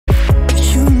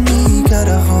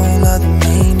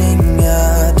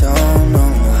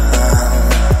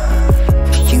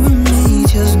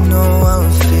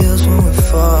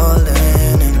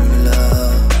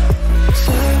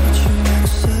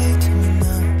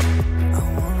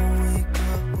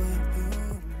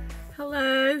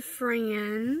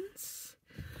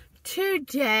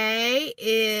Today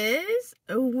is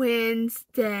Wednesday,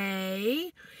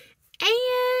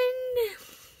 and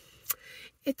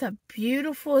it's a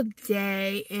beautiful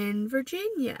day in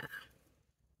Virginia.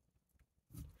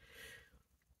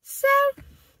 So,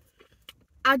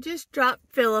 I just dropped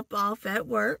Philip off at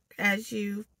work, as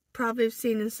you probably have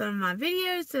seen in some of my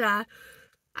videos that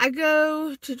I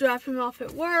go to drop him off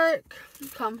at work,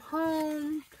 come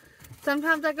home.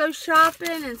 Sometimes I go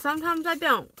shopping and sometimes I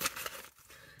don't.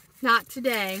 Not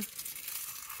today.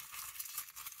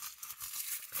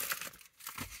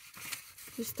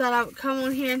 Just thought I would come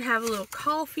on here and have a little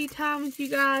coffee time with you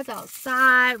guys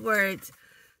outside where it's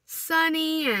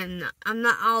sunny and I'm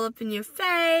not all up in your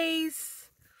face.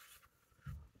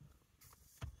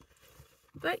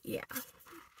 But yeah.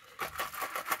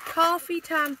 Coffee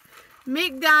time.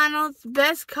 McDonald's,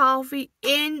 best coffee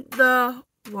in the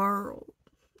world.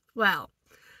 Well,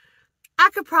 I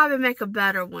could probably make a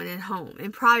better one at home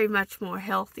and probably much more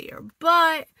healthier,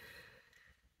 but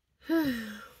you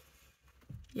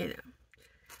know,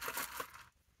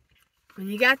 when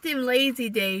you got them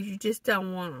lazy days, you just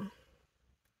don't want to.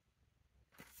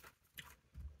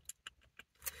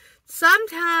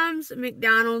 Sometimes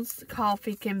McDonald's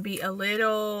coffee can be a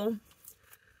little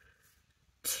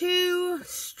too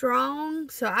strong,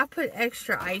 so I put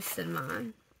extra ice in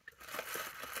mine.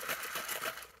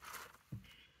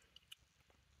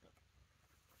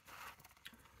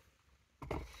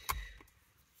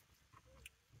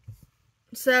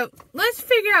 So, let's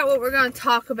figure out what we're going to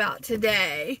talk about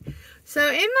today. So,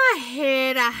 in my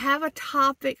head, I have a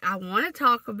topic I want to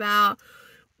talk about,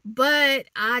 but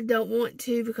I don't want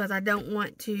to because I don't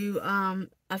want to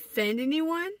offend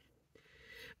anyone.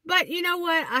 But, you know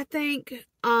what? I think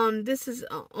this is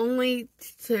only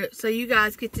so you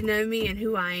guys get to know me and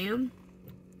who I am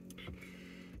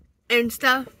and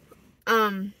stuff.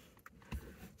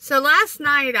 So, last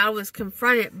night, I was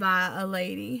confronted by a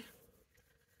lady.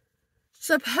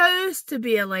 Supposed to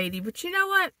be a lady, but you know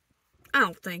what? I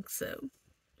don't think so.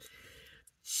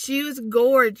 She was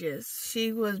gorgeous.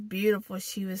 She was beautiful.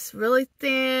 She was really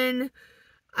thin.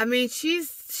 I mean, she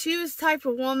was the type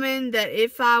of woman that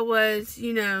if I was,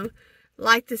 you know,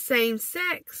 like the same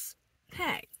sex,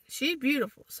 heck, she's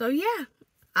beautiful. So yeah,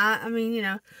 I mean, you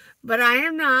know, but I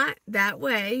am not that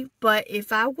way. But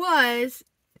if I was,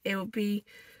 it would be,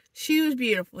 she was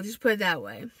beautiful. Just put it that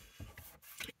way.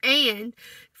 And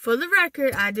for the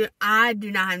record, I do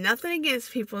not have nothing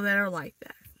against people that are like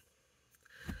that.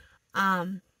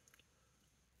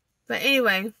 But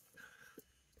anyway,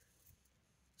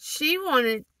 she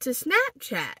wanted to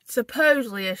Snapchat,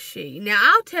 supposedly a she. Now,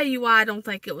 I'll tell you why I don't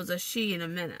think it was a she in a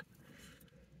minute.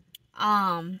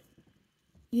 You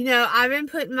know, I've been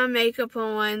putting my makeup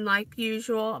on like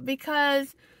usual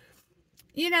because,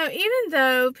 you know, even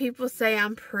though people say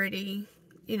I'm pretty,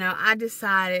 you know, I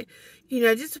decided, you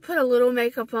know, just to put a little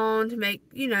makeup on to make,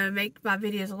 you know, make my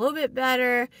videos a little bit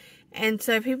better. And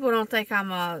so people don't think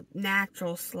I'm a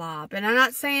natural slob. And I'm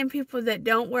not saying people that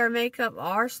don't wear makeup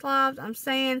are slobs. I'm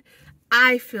saying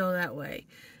I feel that way.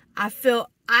 I feel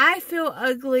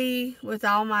ugly with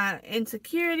all my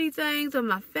insecurity things on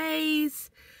my face.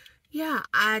 Yeah,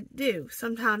 I do.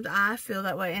 Sometimes I feel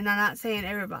that way. And I'm not saying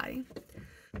everybody.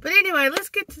 But anyway, let's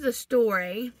get to the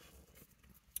story.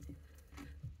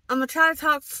 I'm going to try to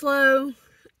talk slow,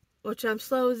 which I'm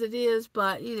slow as it is,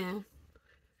 but, you know.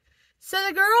 So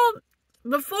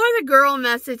before the girl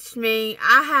messaged me,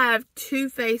 I have 2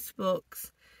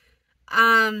 Facebooks.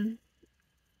 And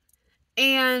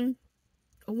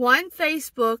one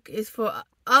Facebook is for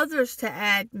others to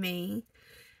add me.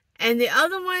 And the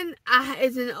other one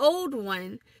is an old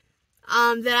one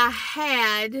that I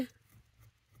had.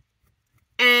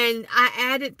 And I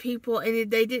added people,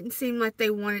 and they didn't seem like they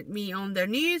wanted me on their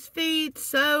news feed.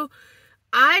 So,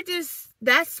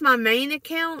 that's my main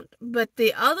account. But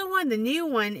the other one, the new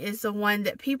one, is the one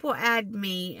that people add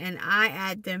me, and I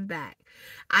add them back.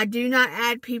 I do not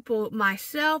add people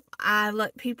myself. I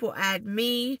let people add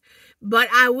me. But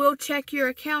I will check your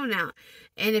account out.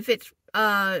 And if it's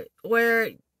where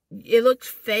it looks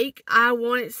fake, I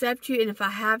won't accept you. And if I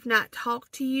have not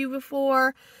talked to you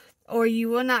before, or you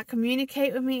will not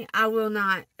communicate with me, I will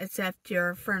not accept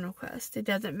your friend request. It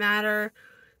doesn't matter,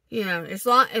 you know, as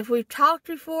long if we've talked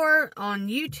before on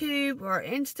YouTube or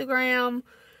Instagram,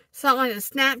 something like a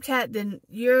Snapchat, then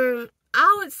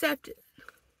I'll accept it.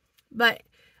 But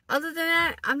other than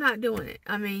that, I'm not doing it.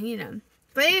 I mean, you know.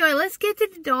 But anyway, let's get to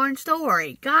the darn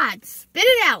story. God, spit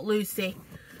it out, Lucy.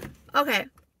 Okay.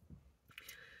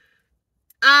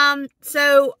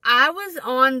 So I was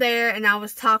on there and I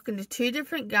was talking to 2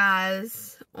 different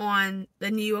guys on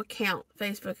the new account,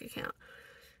 Facebook account.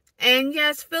 And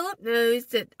yes, Philip knows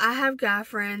that I have guy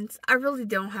friends. I really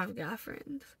don't have guy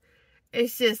friends.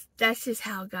 It's just, that's just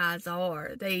how guys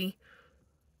are. They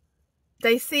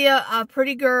see a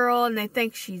pretty girl and they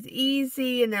think she's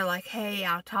easy, and they're like, hey,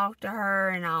 I'll talk to her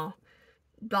and I'll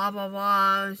blah, blah,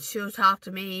 blah. She'll talk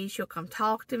to me. She'll come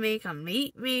talk to me, come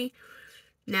meet me.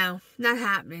 No, not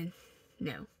happening.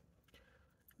 No.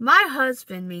 My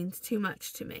husband means too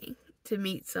much to me to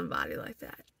meet somebody like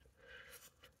that.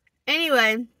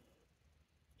 Anyway,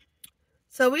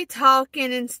 so we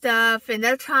talking and stuff, and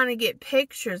they're trying to get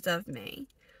pictures of me.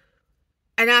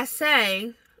 And I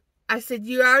said,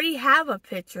 you already have a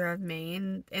picture of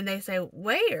me. And they say,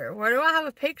 where? Where do I have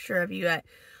a picture of you at?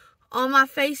 On my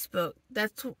Facebook.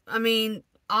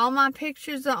 All my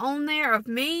pictures are on there of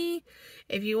me.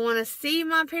 If you want to see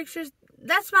my pictures,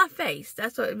 that's my face.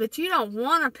 But you don't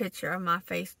want a picture of my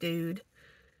face, dude.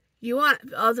 You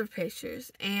want other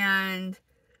pictures. And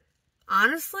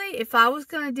honestly, if I was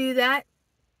going to do that,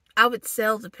 I would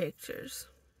sell the pictures.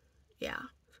 Yeah.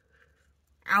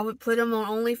 I would put them on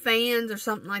OnlyFans or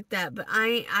something like that. But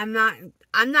I'm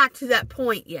not to that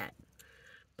point yet.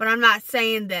 But I'm not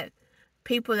saying that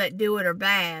people that do it are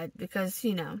bad, because,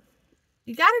 you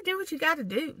got to do what you got to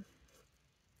do.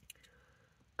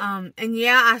 And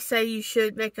yeah, I say you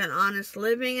should make an honest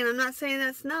living, and I'm not saying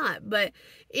that's not. But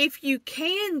if you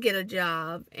can get a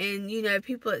job and,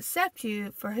 people accept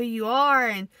you for who you are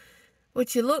and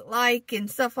what you look like and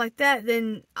stuff like that,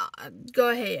 then go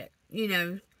ahead,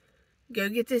 go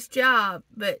get this job.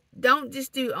 But don't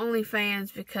just do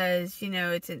OnlyFans because,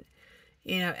 it's an,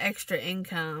 extra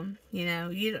income.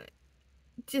 You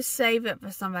just save it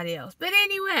for somebody else. But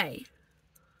anyway,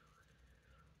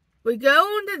 we go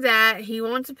on to that. He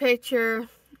wants a picture.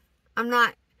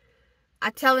 I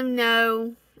tell him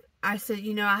no. I said,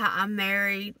 I'm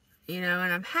married, and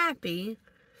I'm happy.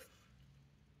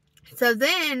 So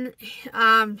then,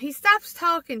 he stops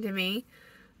talking to me,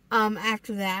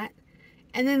 after that.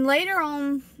 And then later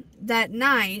on that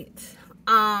night,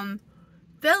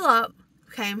 Philip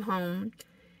came home,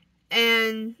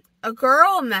 and a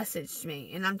girl messaged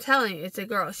me. And I'm telling you, it's a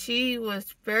girl. She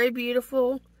was very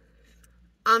beautiful.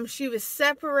 She was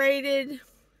separated,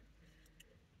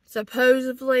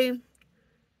 supposedly.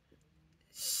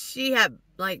 She had,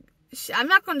 I'm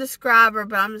not going to describe her,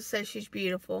 but I'm going to say she's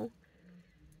beautiful.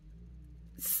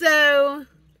 So,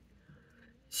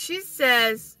 she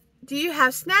says, do you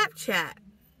have Snapchat?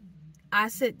 I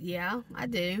said, yeah, I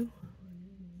do.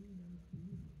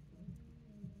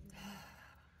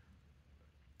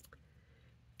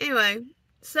 Anyway,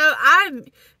 so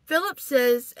Philip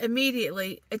says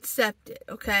immediately, accept it,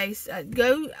 okay? So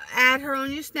go add her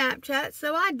on your Snapchat.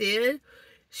 So I did.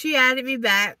 She added me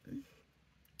back.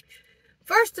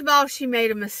 First of all, she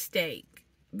made a mistake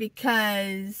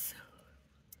because,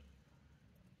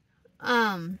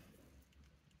 what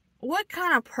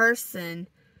kind of person,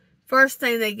 first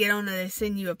thing they get on, they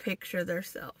send you a picture of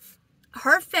themselves?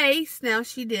 Her face, now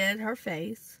she did, her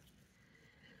face.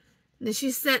 Then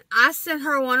I sent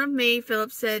her one of me.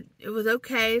 Philip said it was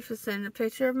okay to send a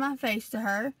picture of my face to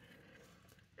her.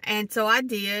 And so I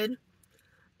did.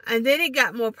 And then it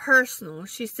got more personal.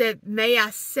 She said, may I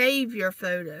save your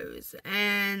photos?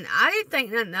 And I didn't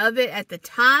think nothing of it at the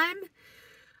time.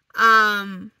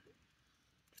 I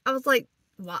was like,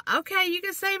 well, okay, you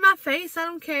can save my face. I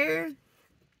don't care.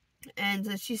 And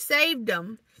so she saved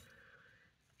them.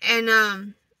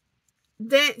 And,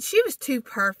 then she was too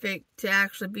perfect to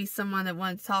actually be someone that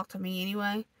wanted to talk to me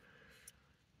anyway.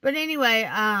 But anyway,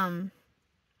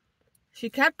 she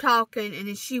kept talking, and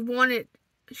then she wanted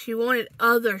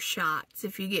other shots,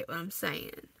 if you get what I'm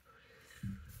saying.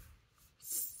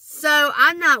 So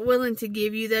I'm not willing to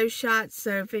give you those shots.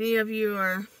 So if any of you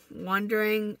are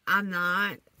wondering, I'm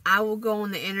not. I will go on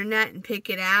the internet and pick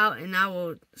it out, and I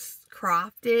will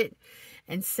crop it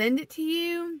and send it to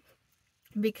you,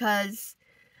 because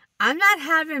I'm not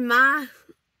having my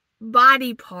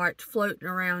body parts floating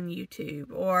around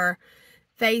YouTube or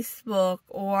Facebook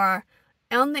or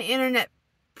on the internet,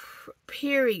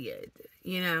 period,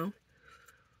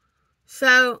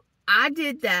 So I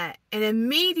did that, and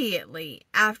immediately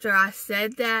after I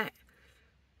said that,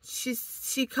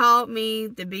 she called me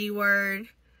the B word.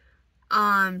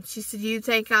 She said, you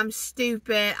think I'm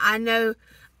stupid. I know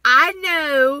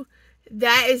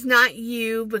that is not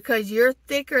you, because you're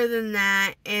thicker than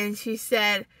that. And she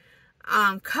said,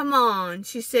 come on.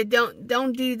 She said,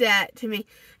 don't do that to me.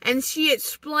 And she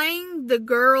explained the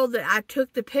girl that I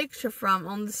took the picture from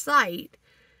on the site.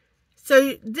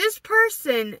 So this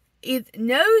person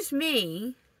knows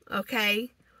me,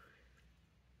 okay?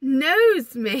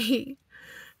 Knows me.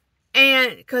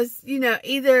 And, because,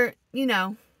 either,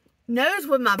 knows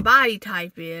what my body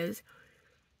type is.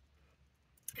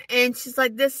 And she's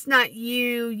like, this is not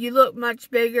you. You look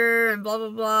much bigger and blah, blah,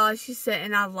 blah. She said,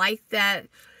 and I like that.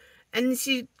 And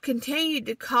she continued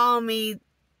to call me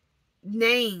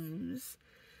names.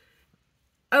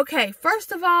 Okay,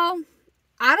 first of all,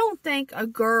 I don't think a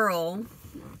girl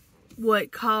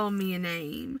would call me a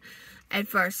name at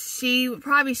first. She would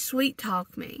probably sweet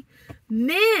talk me.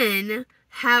 Men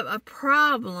have a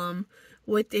problem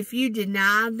with if you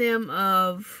deny them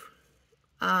of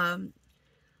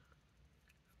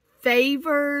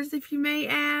favors, if you may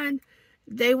add.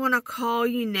 They want to call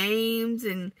you names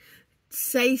and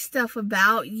say stuff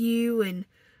about you and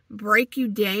break you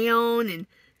down and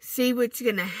see what's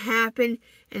going to happen,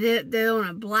 and they want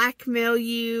to blackmail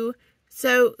you.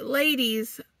 So,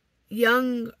 ladies,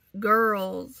 young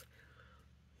girls,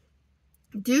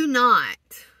 do not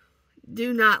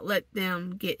let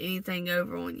them get anything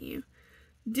over on you.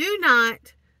 Do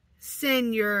not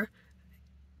send your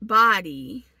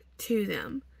body to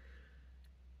them.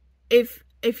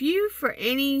 If you, for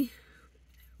any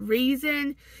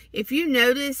reason, if you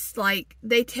notice, like,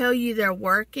 they tell you they're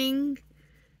working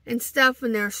and stuff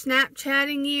when they're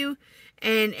Snapchatting you,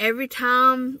 and every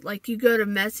time, like, you go to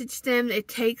message them, it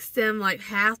takes them, like,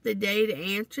 half the day to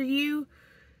answer you,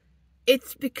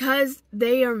 it's because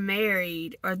they are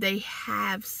married or they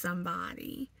have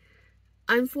somebody.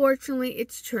 Unfortunately,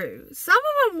 it's true. Some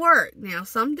of them work. Now,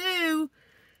 some do,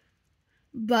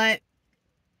 but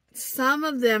some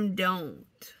of them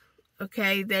don't.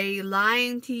 Okay? They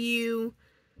lying to you.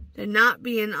 They're not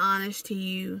being honest to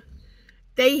you.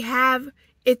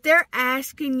 If they're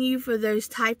asking you for those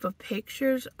type of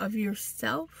pictures of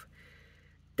yourself,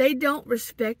 they don't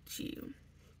respect you.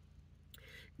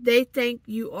 They think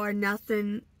you are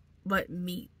nothing but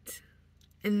meat.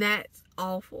 And that's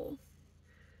awful.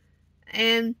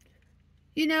 And,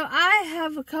 I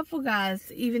have a couple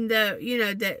guys, even though,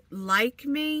 that like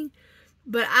me,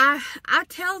 but I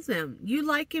tell them, you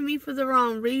liking me for the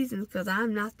wrong reasons, because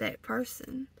I'm not that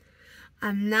person.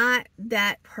 I'm not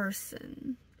that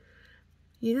person.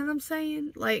 You know what I'm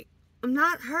saying? Like, I'm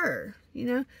not her,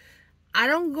 I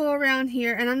don't go around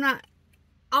here, and I'm not,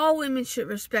 all women should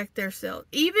respect themselves.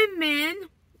 Even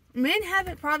men have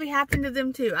it probably happen to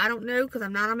them too. I don't know, because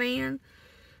I'm not a man.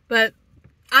 But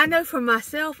I know for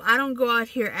myself, I don't go out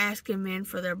here asking men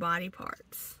for their body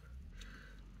parts.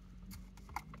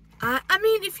 I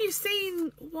mean, if you've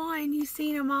seen one, you've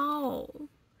seen them all.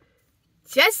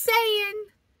 Just saying.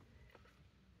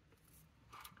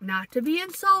 Not to be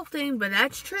insulting, but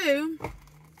that's true.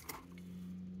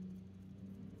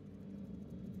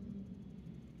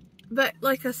 But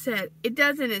like I said, it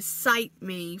doesn't excite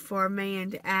me for a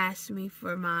man to ask me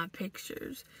for my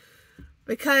pictures.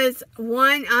 Because,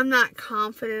 one, I'm not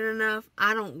confident enough.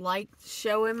 I don't like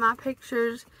showing my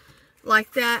pictures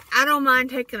like that. I don't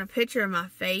mind taking a picture of my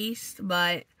face,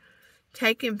 but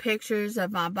taking pictures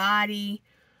of my body,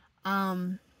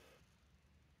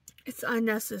 it's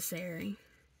unnecessary.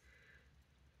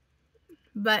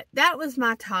 But that was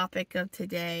my topic of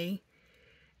today.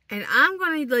 And I'm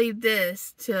going to leave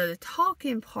this to the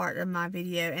talking part of my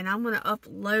video. And I'm going to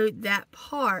upload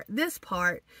this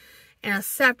part, in a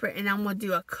separate. And I'm going to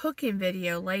do a cooking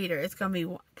video later. It's going to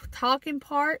be talking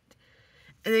part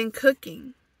and then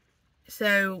cooking.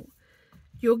 So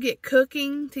you'll get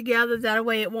cooking together. That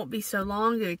way it won't be so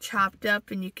long. It'll be chopped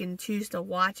up and you can choose to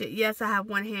watch it. Yes, I have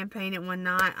one hand painted, one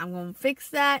not. I'm going to fix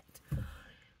that.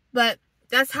 But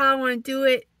that's how I want to do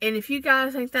it. And if you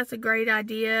guys think that's a great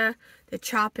idea to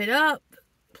chop it up,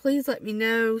 please let me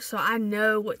know so I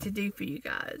know what to do for you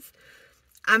guys.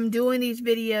 I'm doing these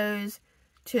videos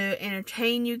to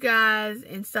entertain you guys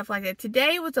and stuff like that.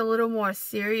 Today was a little more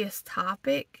serious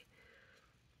topic.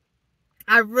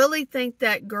 I really think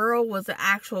that girl was an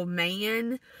actual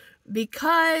man,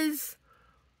 because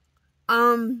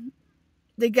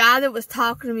the guy that was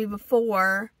talking to me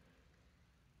before,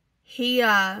 he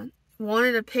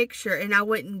wanted a picture and I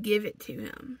wouldn't give it to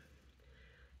him.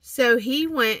 So he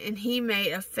went and he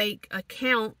made a fake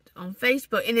account on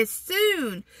Facebook, and as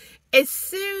soon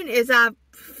as I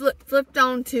flipped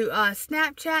on to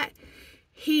Snapchat,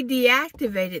 he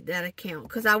deactivated that account,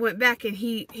 because I went back and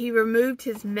he removed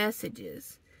his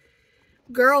messages.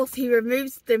 Girls, he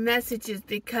removes the messages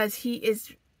because he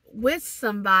is with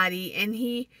somebody and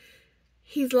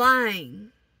he's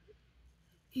lying.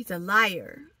 He's a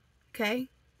liar. Okay?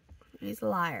 He's a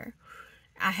liar.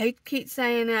 I hate to keep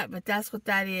saying that, but that's what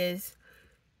that is.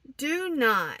 Do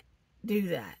not do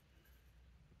that.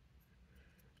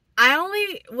 I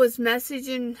only was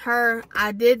messaging her.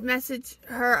 I did message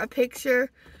her a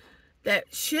picture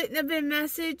that shouldn't have been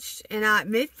messaged, and I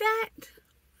admit that.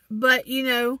 But,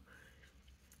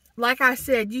 like I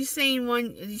said, you seen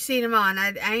them all, and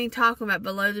I ain't talking about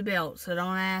below the belt, so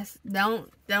don't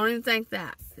even think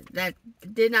that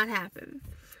did not happen.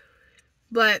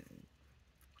 But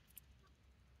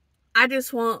I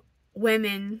just want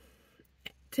women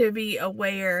to be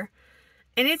aware,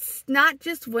 and it's not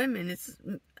just women, it's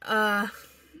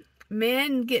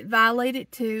men get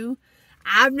violated too.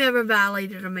 I've never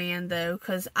violated a man though,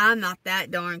 because I'm not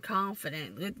that darn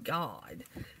confident. Good God.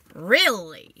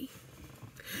 Really,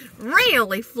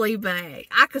 Fleabag.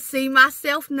 I could see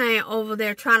myself now over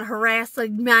there trying to harass a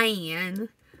man.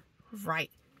 Right.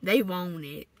 They want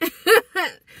it.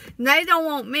 They don't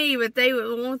want me, but they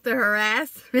would want the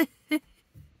harassment.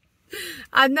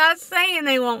 I'm not saying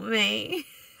they want me.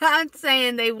 I'm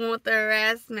saying they want the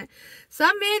harassment.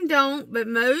 Some men don't, but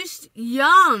most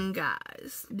young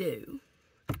guys do.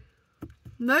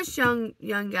 Most young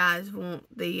guys want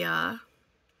the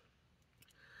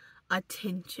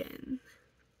attention.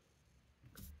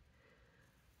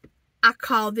 I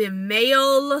call them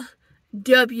male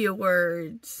W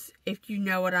words, if you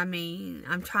know what I mean.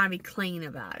 I'm trying to be clean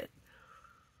about it.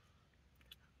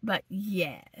 But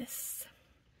yes.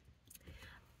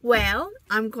 Well,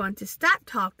 I'm going to stop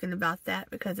talking about that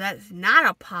because that's not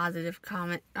a positive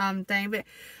comment thing. But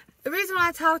the reason why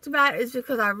I talked about it is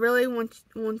because I really want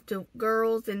the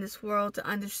girls in this world to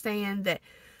understand that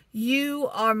you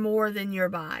are more than your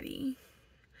body.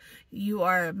 You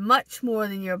are much more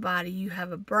than your body. You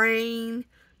have a brain.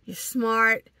 You're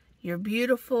smart. You're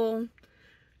beautiful.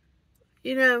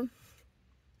 You know,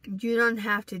 you don't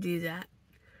have to do that.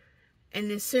 And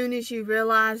as soon as you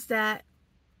realize that,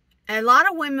 a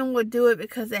lot of women will do it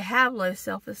because they have low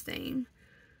self-esteem.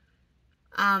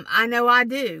 I know I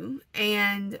do.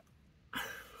 And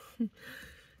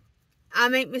I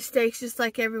make mistakes just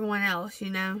like everyone else, you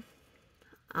know.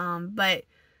 But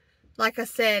like I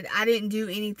said, I didn't do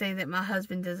anything that my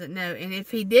husband doesn't know. And if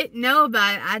he didn't know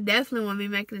about it, I definitely wouldn't be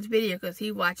making this video because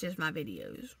he watches my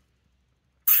videos.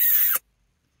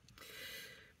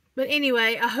 But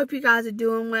anyway, I hope you guys are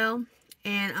doing well.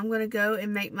 And I'm going to go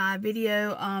and make my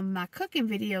video, my cooking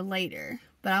video later.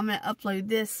 But I'm going to upload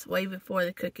this way before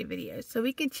the cooking video, so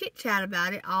we can chit-chat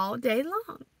about it all day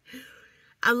long.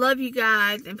 I love you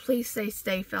guys, and please stay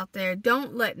safe out there.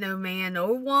 Don't let no man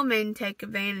or woman take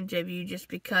advantage of you just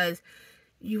because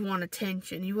you want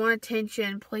attention. You want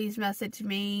attention, please message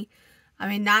me. I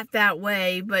mean, not that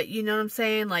way, but you know what I'm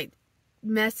saying? Like,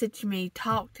 message me,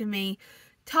 talk to me.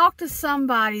 Talk to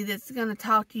somebody that's going to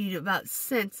talk to you about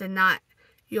sense and not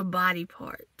your body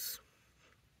parts.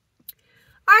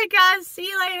 Alright guys, see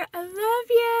you later. I love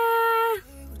you.